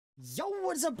Yo,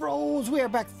 what's up, bros? We are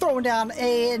back throwing down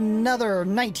another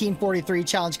 1943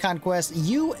 Challenge Conquest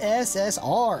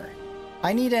USSR.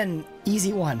 I need an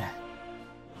easy one.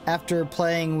 After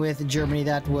playing with Germany,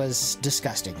 that was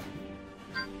disgusting.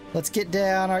 Let's get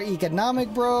down our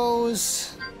economic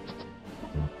bros.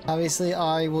 Obviously,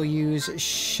 I will use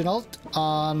Schnault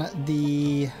on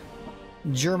the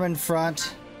German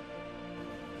front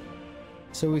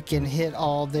so we can hit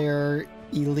all their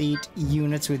elite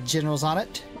units with generals on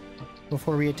it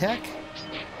before we attack.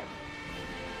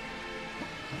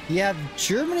 Yeah,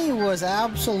 Germany was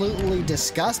absolutely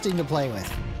disgusting to play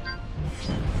with.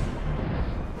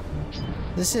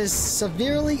 This is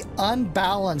severely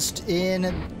unbalanced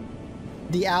in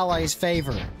the Allies'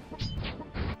 favor.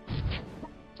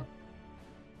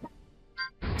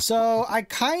 So I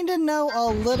kind of know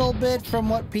a little bit from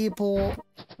what people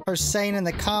are saying in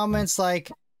the comments,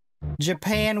 like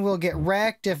Japan will get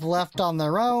wrecked if left on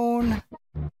their own.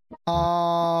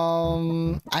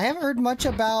 I haven't heard much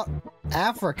about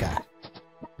Africa,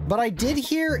 but I did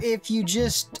hear if you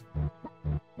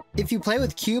play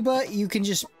with Cuba, you can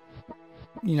just,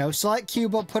 you know, select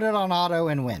Cuba, put it on auto,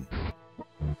 and win.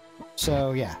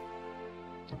 So, yeah.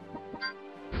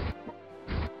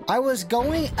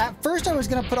 At first I was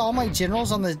going to put all my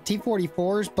generals on the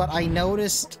T-44s, but I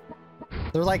noticed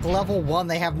they're like level 1,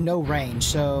 they have no range,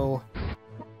 so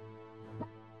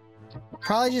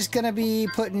probably just going to be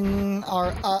putting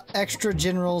our extra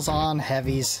generals on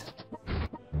heavies.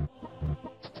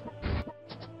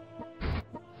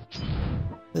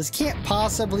 This can't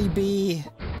possibly be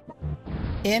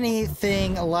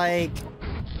anything like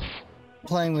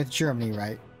playing with Germany,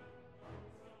 right?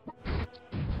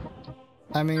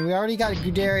 I mean, we already got a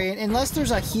Guderian. Unless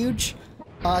there's a huge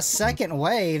second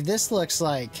wave, this looks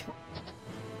like...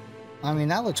 I mean,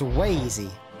 that looks way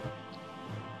easy.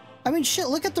 I mean, shit,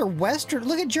 look at their western...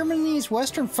 Look at Germany's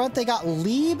western front. They got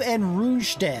Lieb and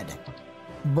Rundstedt.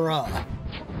 Bruh.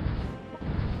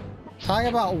 Talk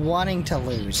about wanting to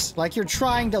lose. Like, you're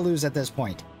trying to lose at this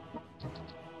point.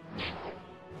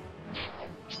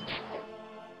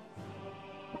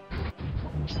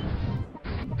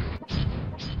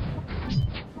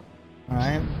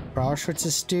 Alright, Brauchwitz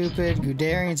is stupid.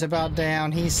 Guderian's about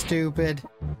down. He's stupid.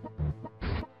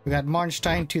 We got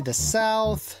Marnstein to the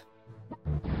south.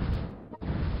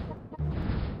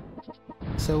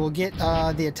 So we'll get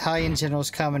the Italian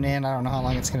generals coming in. I don't know how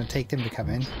long it's going to take them to come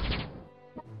in.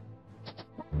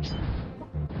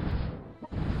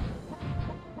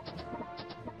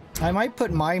 I might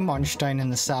put my Marnstein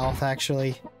in the south,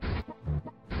 actually.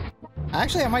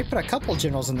 Actually, I might put a couple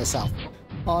generals in the south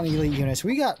on elite units.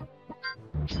 We got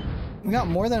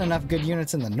more than enough good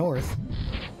units in the north.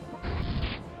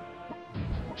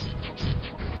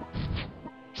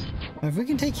 If we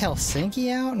can take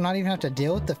Helsinki out and not even have to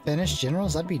deal with the Finnish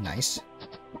generals, that'd be nice.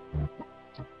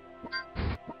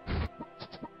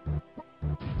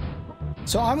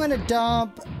 So I'm gonna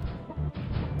dump...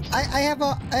 I have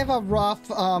a rough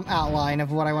outline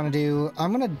of what I want to do.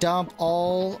 I'm gonna dump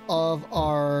all of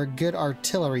our good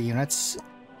artillery units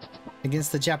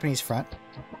against the Japanese front.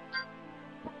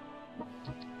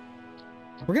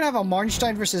 We're gonna have a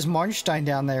Marnstein versus Marnstein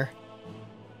down there.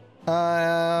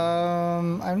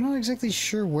 I'm not exactly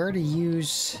sure where to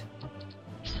use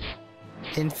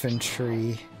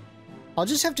infantry. I'll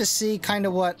just have to see kind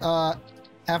of what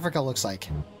Africa looks like.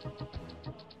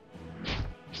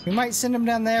 We might send them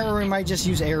down there, or we might just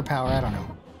use air power. I don't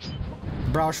know.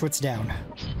 Brauchwitz down.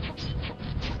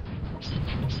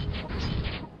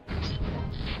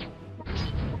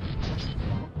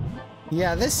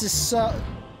 Yeah, this is so...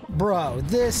 Bro,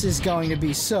 this is going to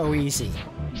be so easy.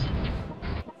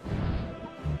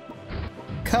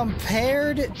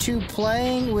 Compared to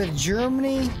playing with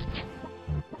Germany...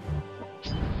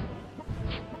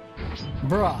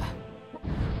 Bruh.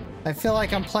 I feel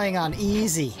like I'm playing on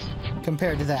easy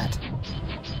compared to that.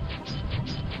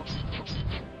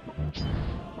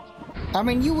 I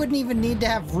mean, you wouldn't even need to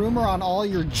have rumor on all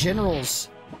your generals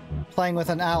playing with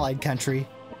an allied country.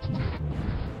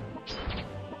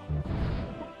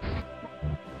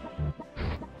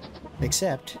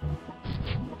 Except,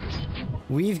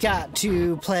 we've got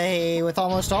to play with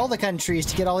almost all the countries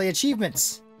to get all the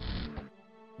achievements.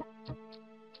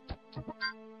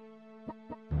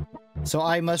 So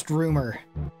I must rumor.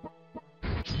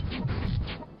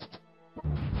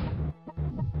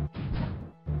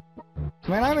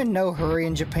 I mean, I'm in no hurry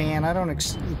in Japan. I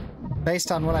don't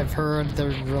based on what I've heard,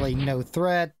 there's really no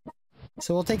threat.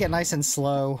 So we'll take it nice and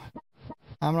slow.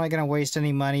 I'm not gonna waste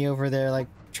any money over there, like,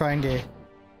 trying to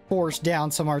force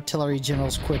down some artillery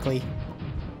generals quickly.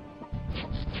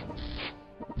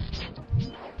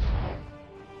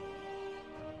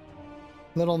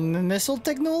 little missile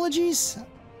technologies?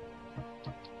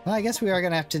 Well, I guess we are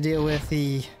gonna have to deal with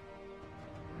the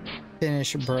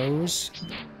Finnish bros.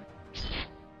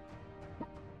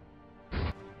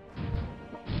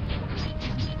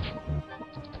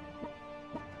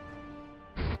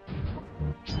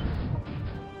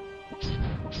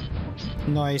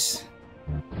 Nice.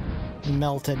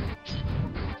 Melted.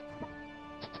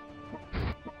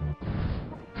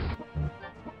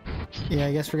 Yeah,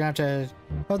 I guess we're gonna have to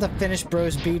have the Finnish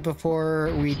bros beat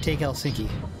before we take Helsinki.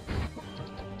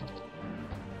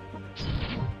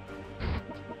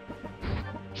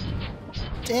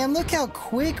 Damn, look how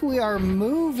quick we are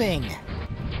moving!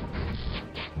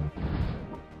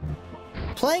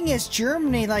 Playing as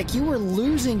Germany like you were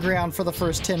losing ground for the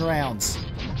first 10 rounds.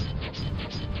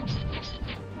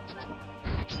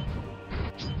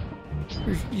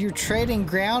 You're trading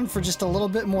ground for just a little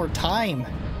bit more time.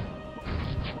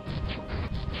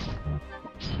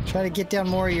 Try to get down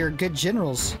more of your good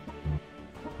generals.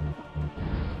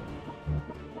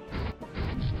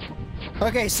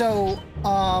 Okay, so,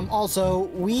 also,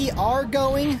 we are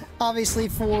going, obviously,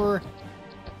 for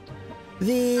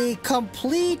the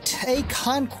complete a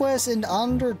conquest in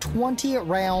under 20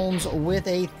 rounds with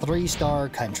a 3-star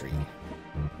country.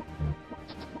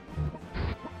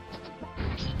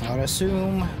 I would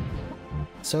assume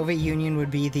Soviet Union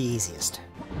would be the easiest.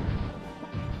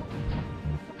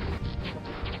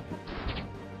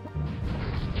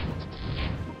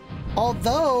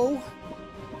 Although...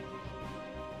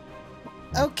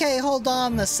 Okay, hold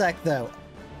on a sec though.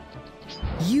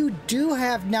 You do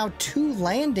have now 2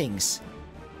 landings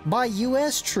by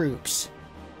US troops.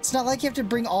 It's not like you have to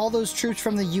bring all those troops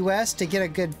from the US to get a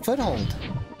good foothold.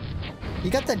 You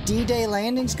got the D-Day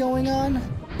landings going on?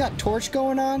 You got Torch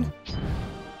going on?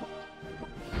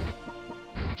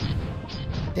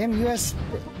 Damn, US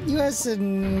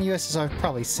and USSR are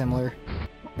probably similar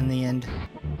in the end.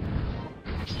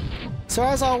 So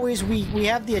as always, we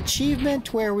have the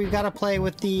achievement where we've got to play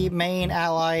with the main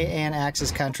ally and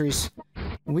Axis countries.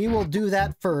 We will do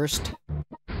that first.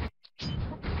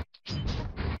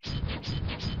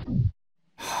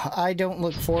 I don't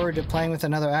look forward to playing with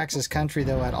another Axis country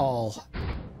though at all.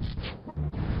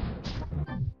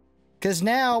 Because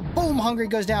now, boom, Hungary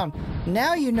goes down.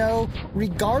 Now you know,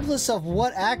 regardless of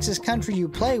what Axis country you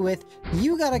play with,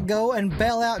 you gotta go and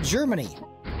bail out Germany.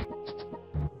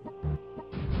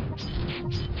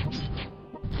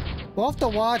 We'll have to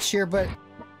watch here, but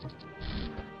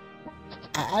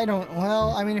I don't, well,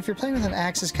 I mean, if you're playing with an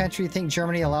Axis country, you think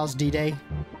Germany allows D-Day?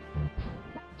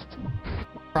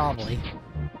 Probably.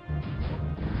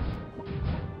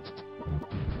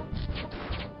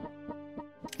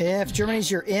 If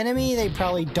Germany's your enemy, they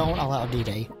probably don't allow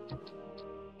D-Day.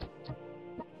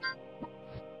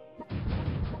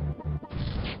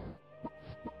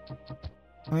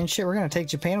 I mean, shit, we're gonna take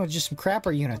Japan with just some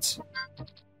crapper units.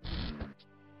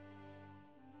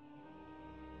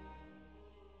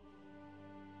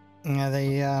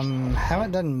 They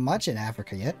haven't done much in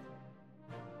Africa yet.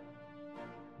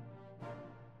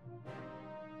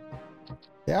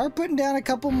 They are putting down a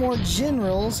couple more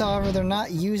generals, however they're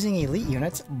not using elite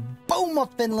units. Boom!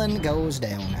 Finland goes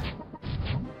down.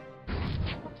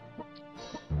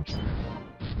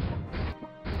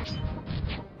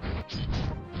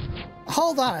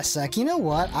 Hold on a sec, you know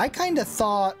what? I kind of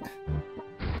thought...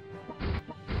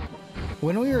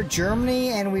 when we were Germany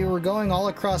and we were going all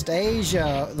across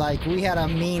Asia, like, we had a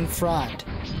mean front.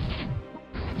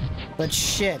 But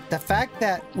shit, the fact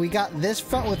that we got this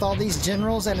front with all these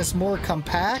generals and it's more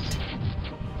compact...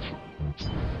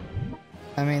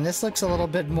 I mean, this looks a little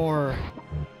bit more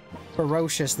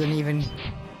ferocious than even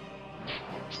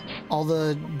all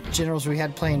the generals we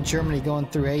had playing Germany going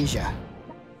through Asia.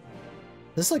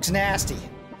 This looks nasty.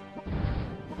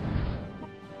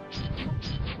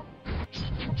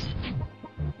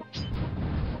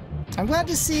 I'm glad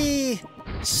to see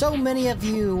so many of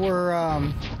you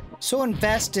were so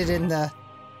invested in the...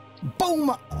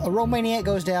 Boom! Romania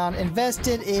goes down.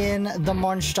 Invested in the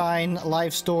Manstein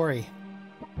life story.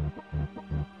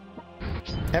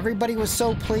 Everybody was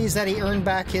so pleased that he earned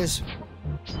back his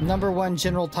 #1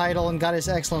 general title and got his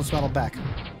excellence medal back.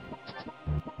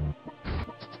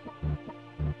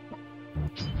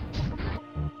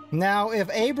 Now, if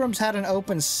Abrams had an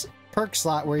open perk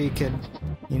slot where you could,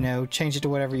 you know, change it to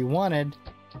whatever you wanted,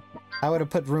 I would have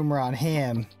put rumor on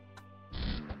him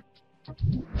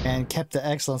and kept the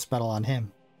excellence medal on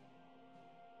him.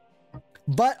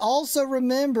 But also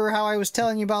remember how I was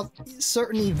telling you about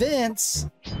certain events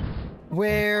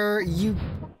where you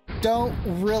don't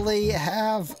really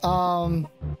have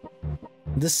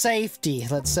the safety,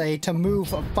 let's say, to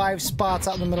move 5 spots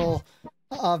out in the middle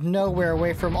of nowhere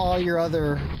away from all your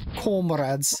other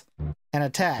comrades and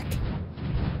attack.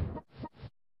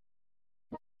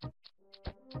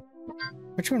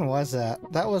 Which one was that?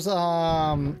 That was,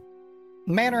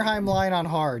 Mannerheim line on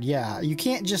hard. Yeah, you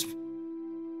can't just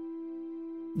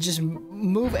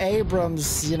move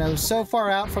Abrams, you know, so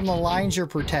far out from the lines you're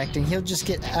protecting. He'll just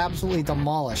get absolutely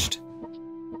demolished.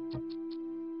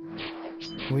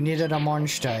 We needed a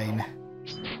Monstein.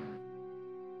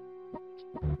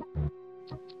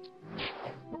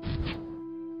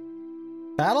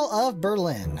 Battle of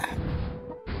Berlin.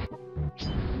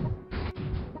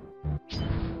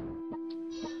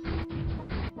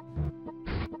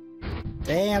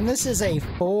 Damn, this is a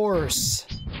force.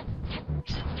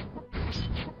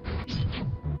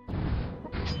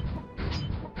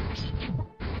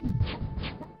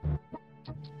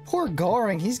 Poor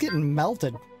Goring, he's getting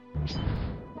melted.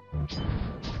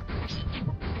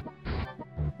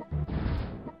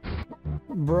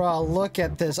 Bruh, look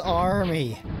at this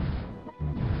army.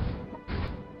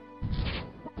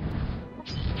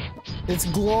 It's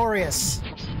glorious.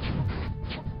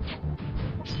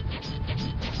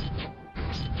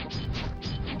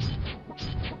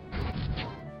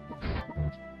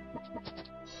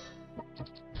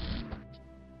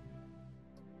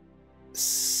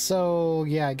 So,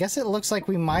 yeah, I guess it looks like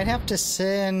we might have to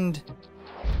send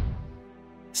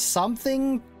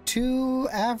something to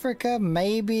Africa.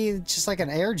 Maybe just like an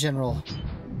air general.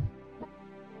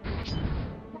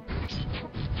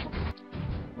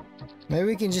 Maybe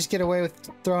we can just get away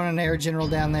with throwing an air general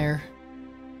down there.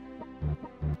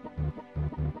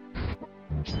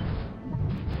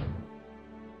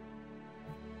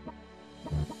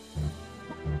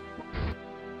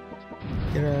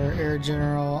 Get our air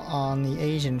general on the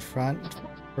Asian front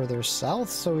further south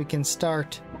so we can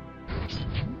start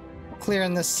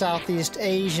clearing the Southeast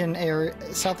Asia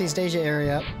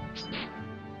area.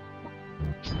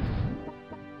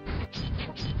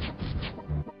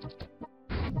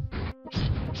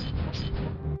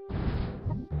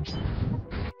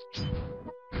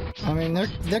 I mean,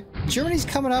 Germany's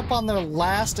coming up on their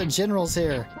last generals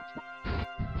here.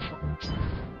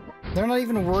 They're not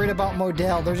even worried about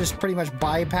Model. They're just pretty much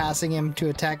bypassing him to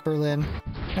attack Berlin.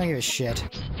 I don't give a shit.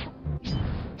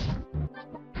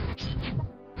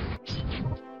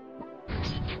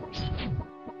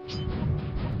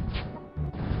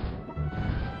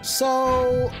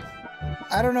 So,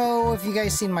 I don't know if you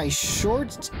guys seen my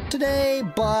shorts today,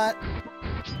 but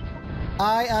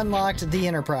I unlocked the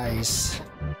Enterprise.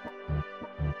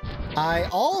 I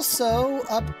also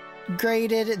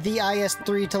upgraded the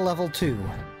IS-3 to level 2.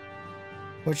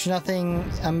 Which nothing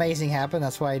amazing happened,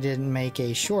 that's why I didn't make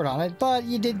a short on it, but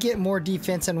you did get more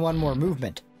defense and one more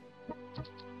movement.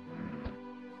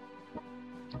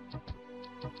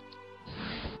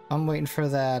 I'm waiting for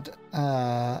that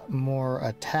more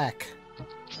attack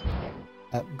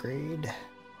upgrade.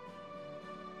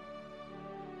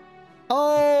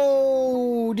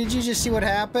 Oh, did you just see what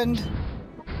happened?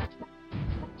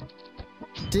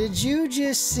 Did you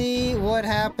just see what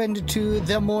happened to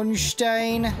the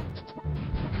Monstein?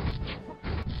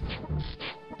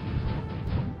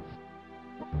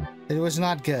 It was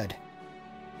not good.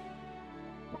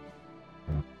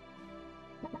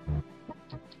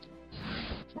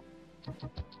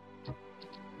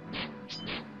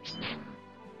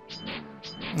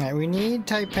 Alright, we need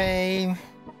Taipei.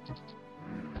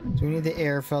 So we need the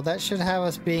airfield. That should have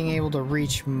us being able to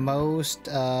reach most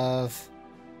of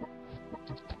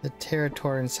the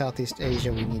territory in Southeast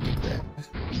Asia we need to grab.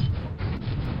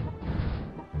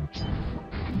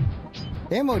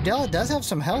 Damn, Modella does have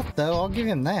some health, though. I'll give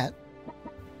him that.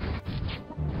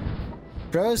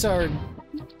 Bros are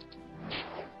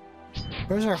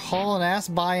hauling ass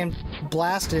by and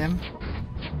blasting him.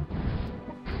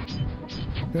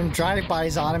 Doing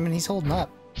drive-bys on him and he's holding up.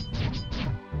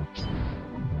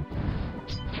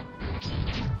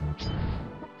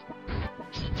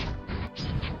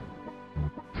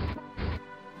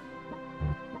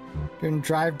 Doing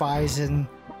drive-bys in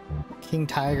King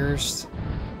Tigers.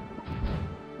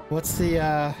 What's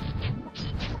the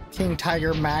King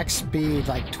Tiger max speed?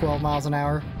 Like 12 miles an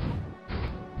hour?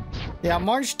 Yeah,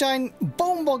 Marnstein.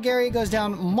 Boom, Bulgaria goes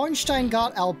down. Marnstein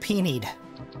got Alpini'd.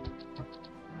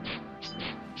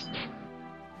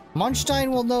 Marnstein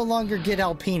will no longer get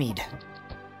Alpini'd.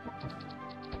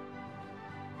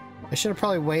 I should have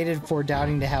probably waited for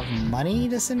Doubting to have money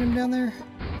to send him down there.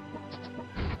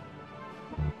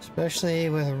 Especially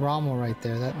with Rommel right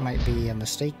there. That might be a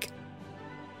mistake.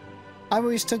 I mean,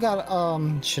 we still got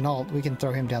Chenault. We can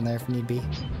throw him down there if need be.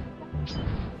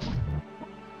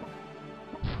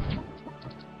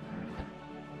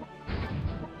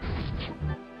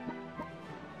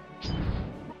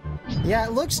 Yeah,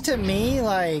 it looks to me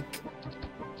like...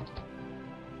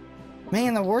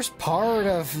 Man, the worst part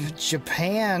of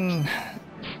Japan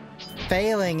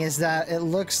failing is that it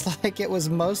looks like it was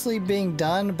mostly being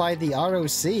done by the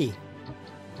ROC.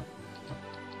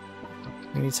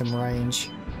 We need some range.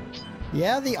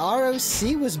 Yeah, the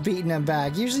ROC was beating them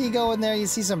back. Usually you go in there, you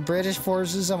see some British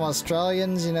forces, some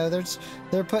Australians, you know,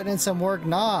 they're putting in some work.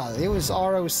 Nah, it was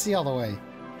ROC all the way.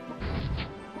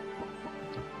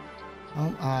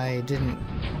 Oh, I didn't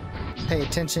pay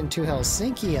attention to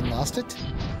Helsinki and lost it.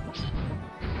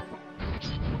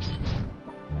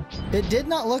 It did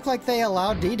not look like they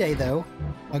allowed D-Day, though.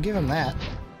 I'll give them that.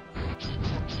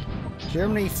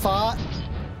 Germany fought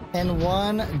and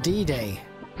won D-Day.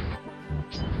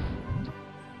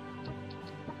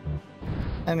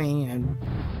 I mean, you know,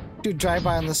 do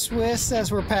drive-by on the Swiss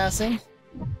as we're passing.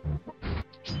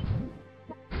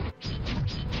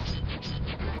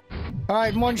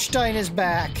 Alright, Monstein is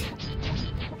back.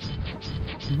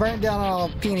 Burnt down an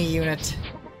Alpini unit.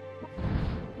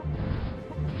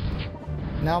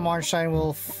 Now Monstein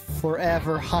will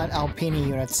forever hunt Alpini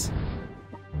units.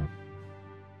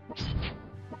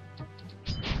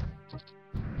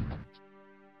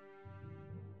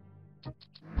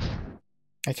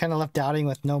 I kind of left doubting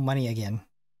with no money again.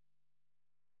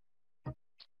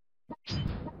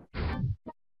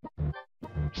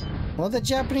 Well, the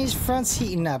Japanese front's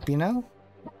heating up, you know?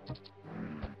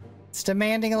 It's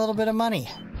demanding a little bit of money.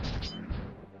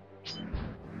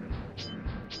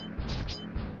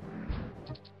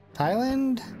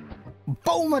 Thailand?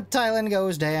 Boom! Thailand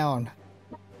goes down.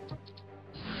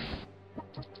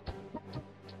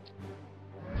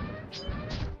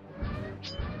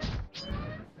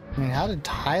 I mean, how did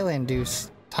Thailand do?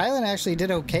 Thailand actually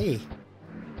did okay.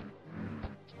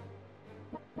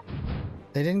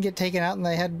 They didn't get taken out and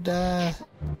they had,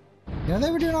 you know,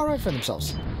 they were doing alright for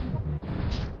themselves.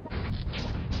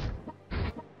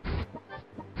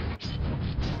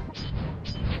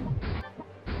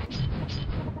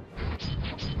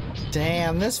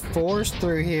 Damn, this force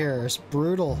through here is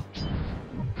brutal.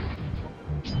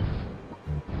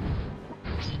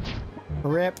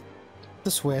 Rip.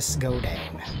 The Swiss go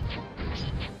down.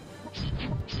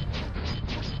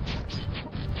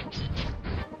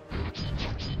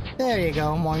 There you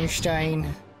go, Monstein.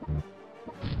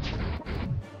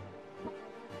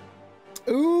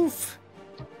 Oof!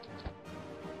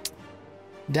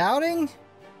 Doubting?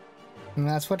 And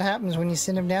that's what happens when you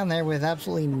send him down there with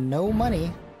absolutely no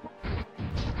money.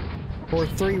 For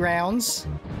 3 rounds.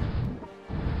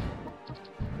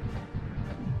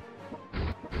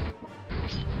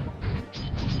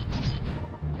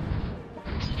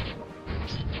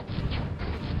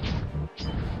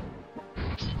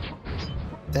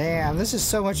 Damn, this is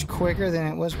so much quicker than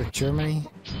it was with Germany.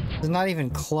 It's not even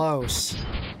close.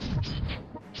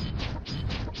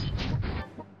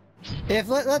 If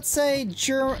let's say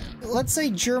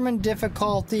German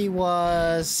difficulty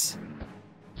was,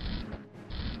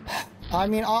 I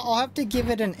mean, I'll have to give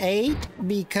it an 8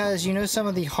 because you know some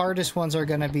of the hardest ones are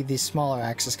going to be the smaller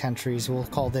Axis countries. We'll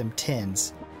call them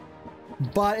 10s.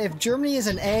 But if Germany is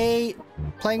an 8,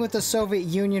 playing with the Soviet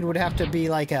Union would have to be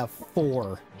like a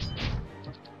 4.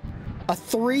 A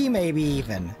 3 maybe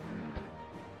even.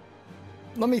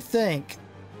 Let me think.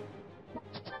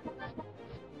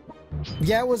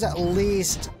 Yeah, it was at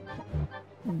least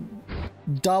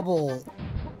double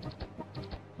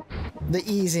the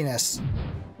easiness.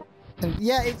 And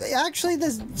yeah, actually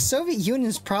the Soviet Union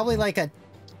is probably like a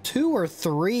 2 or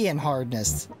 3 in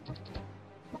hardness.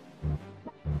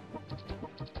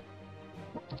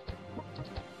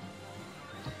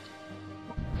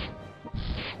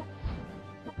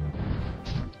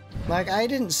 Like, I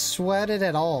didn't sweat it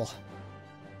at all.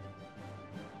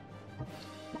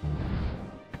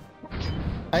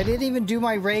 I didn't even do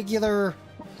my regular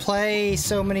play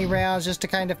so many rounds just to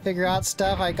kind of figure out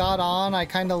stuff. I got on, I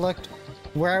kind of looked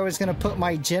where I was going to put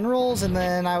my generals, and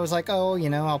then I was like, oh, you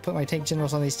know, I'll put my tank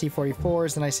generals on these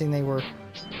T-44s, and I seen they were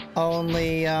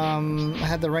only,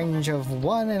 had the range of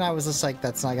 1, and I was just like,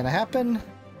 that's not going to happen.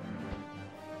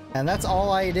 And that's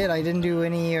all I did. I didn't do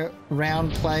any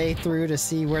round play through to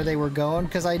see where they were going,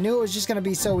 because I knew it was just going to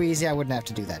be so easy I wouldn't have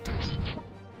to do that.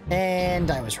 And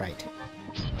I was right.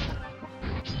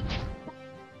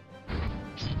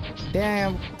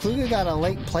 Damn, Kluge got a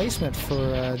late placement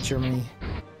for Germany.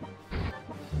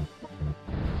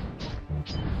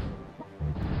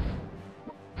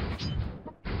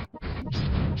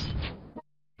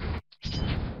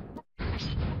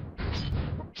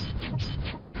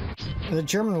 The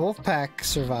German Wolfpack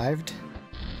survived.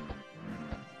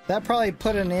 That probably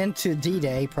put an end to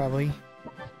D-Day, probably.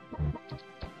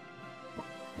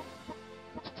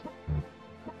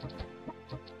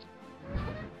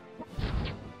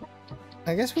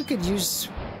 I guess we could use...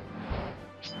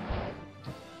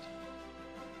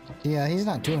 Yeah, he's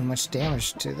not doing much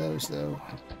damage to those, though.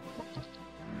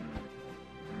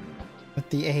 With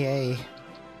the AA.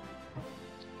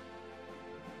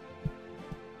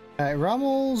 Alright,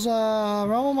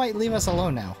 Rommel might leave us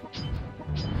alone now.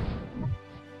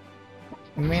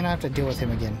 We may not have to deal with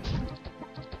him again.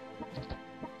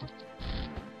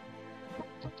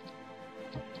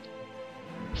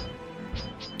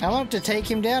 I want to take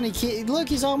him down. Look,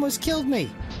 he's almost killed me.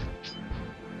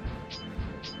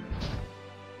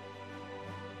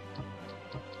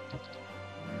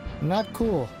 Not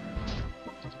cool.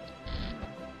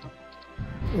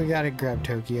 We gotta grab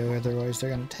Tokyo, otherwise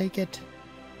they're gonna take it.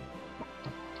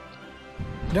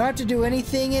 Don't have to do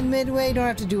anything in Midway, don't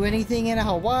have to do anything in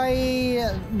Hawaii,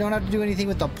 don't have to do anything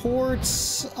with the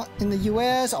ports in the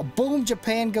US. Oh, boom,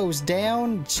 Japan goes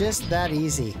down. Just that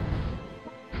easy.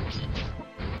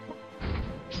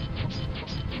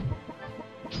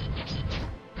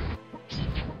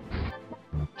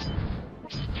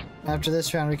 After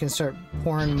this round, we can start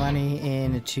pouring money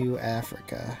into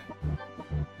Africa.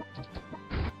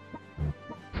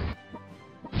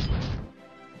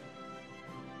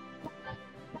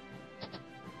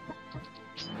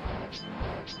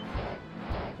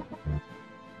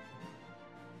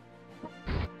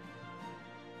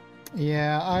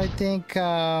 Yeah, I think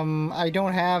I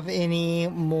don't have any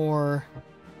more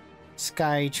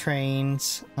sky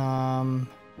trains.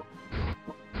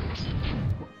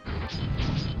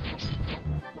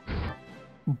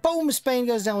 Boom! Spain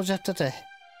goes down. We'll just have to...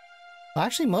 Well,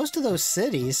 actually, most of those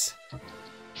cities...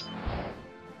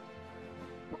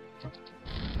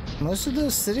 Most of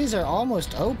those cities are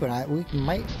almost open. We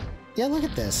might... Yeah, look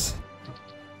at this.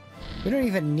 We don't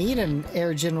even need an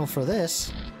air general for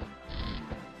this.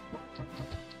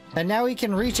 And now we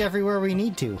can reach everywhere we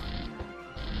need to.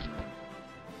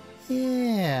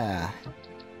 Yeah.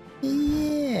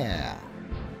 Yeah.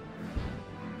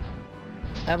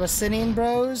 Abyssinian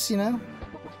bros, you know?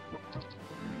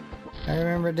 I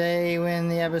remember a day when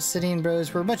the Abyssinian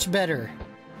bros were much better.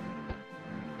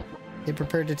 They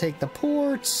prepared to take the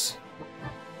ports.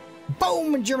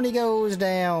 Boom! And Germany goes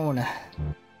down.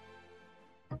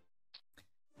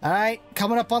 Alright,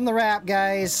 coming up on the wrap,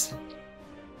 guys.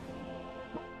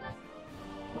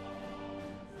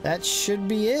 That should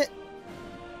be it.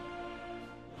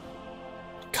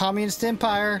 Communist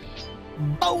Empire.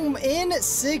 Boom! In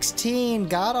 16.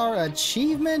 Got our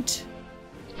achievement.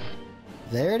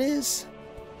 There it is.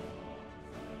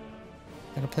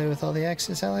 Gotta play with all the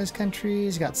Axis allies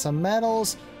countries. Got some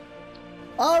medals.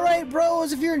 Alright,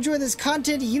 bros. If you're enjoying this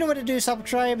content, you know what to do.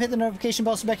 Subscribe, hit the notification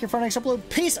bell so back here for our next upload.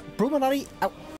 Peace. Bruchminati out.